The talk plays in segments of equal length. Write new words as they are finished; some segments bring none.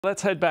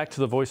Let's head back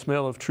to the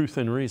voicemail of Truth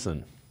and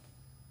Reason.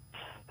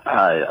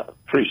 I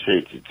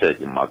appreciate you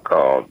taking my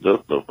call.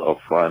 Just a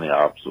funny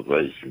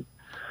observation.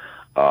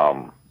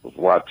 Was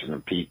watching the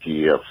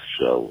PTF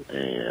show,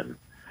 and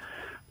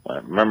I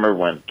remember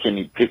when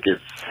Kenny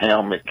Pickett's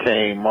helmet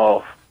came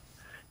off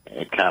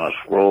and kind of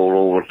scrolled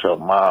over to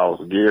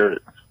Miles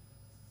Garrett.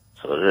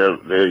 So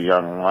their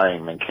young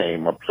lineman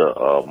came up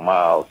to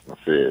Miles and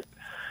said,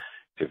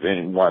 if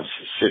anyone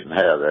shouldn't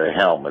have their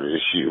helmet,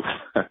 it's you.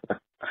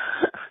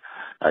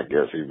 I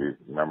guess he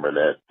remember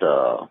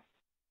that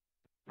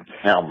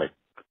helmet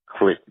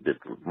click that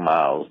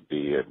Miles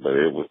did, but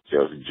it was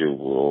just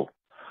juvenile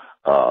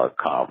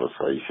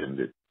conversation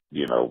that,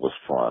 was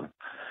fun.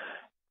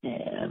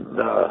 And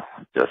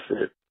just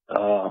said,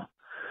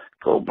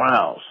 go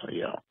Browns,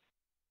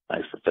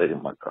 Thanks for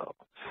taking my call.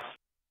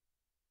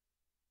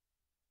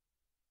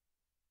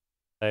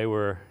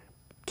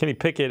 Kenny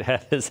Pickett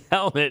had his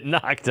helmet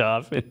knocked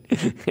off, and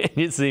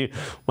you see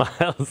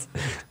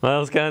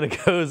Miles kind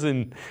of goes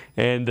and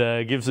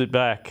gives it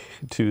back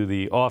to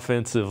the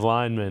offensive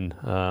lineman.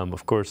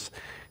 Of course,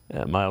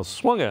 Miles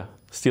swung a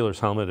Steelers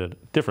helmet at a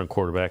different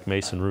quarterback,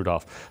 Mason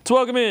Rudolph. Let's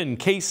welcome in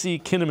Casey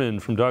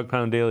Kinnaman from Dog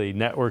Pound Daily,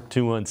 Network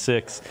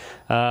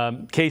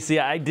 216. Casey,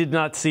 I did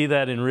not see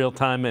that in real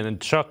time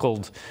and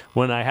chuckled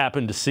when I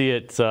happened to see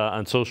it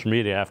on social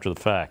media after the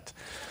fact.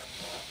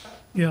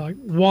 Yeah, like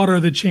what are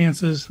the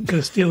chances the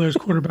Steelers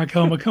quarterback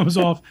helmet comes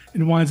off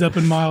and winds up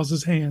in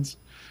Miles' hands?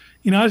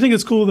 I think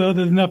it's cool, though,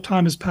 that enough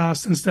time has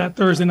passed since that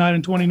Thursday night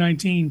in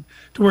 2019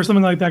 to where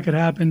something like that could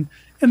happen,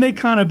 and they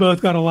kind of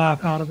both got a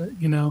laugh out of it,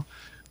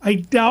 I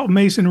doubt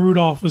Mason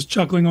Rudolph was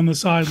chuckling on the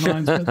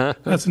sidelines,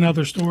 but that's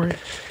another story.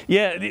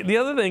 Yeah, the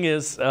other thing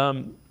is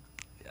a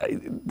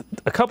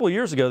couple of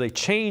years ago they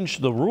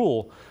changed the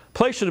rule.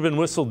 Play should have been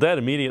whistled dead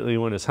immediately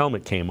when his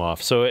helmet came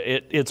off. So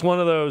it's one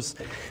of those,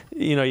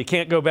 you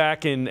can't go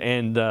back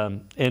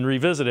and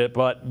revisit it,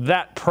 but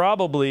that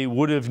probably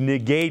would have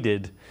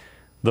negated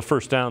the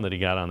first down that he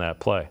got on that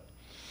play.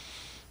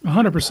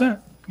 100%.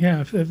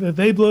 Yeah, if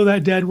they blow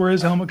that dead where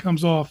his helmet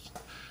comes off,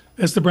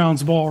 that's the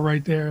Browns' ball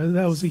right there.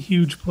 That was a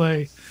huge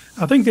play.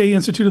 I think they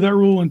instituted that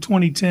rule in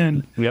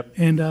 2010. Yep.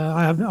 And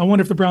I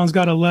wonder if the Browns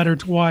got a letter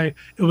to why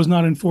it was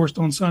not enforced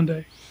on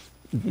Sunday.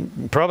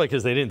 Probably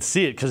because they didn't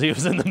see it because he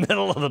was in the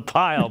middle of the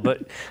pile,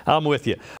 but I'm with you.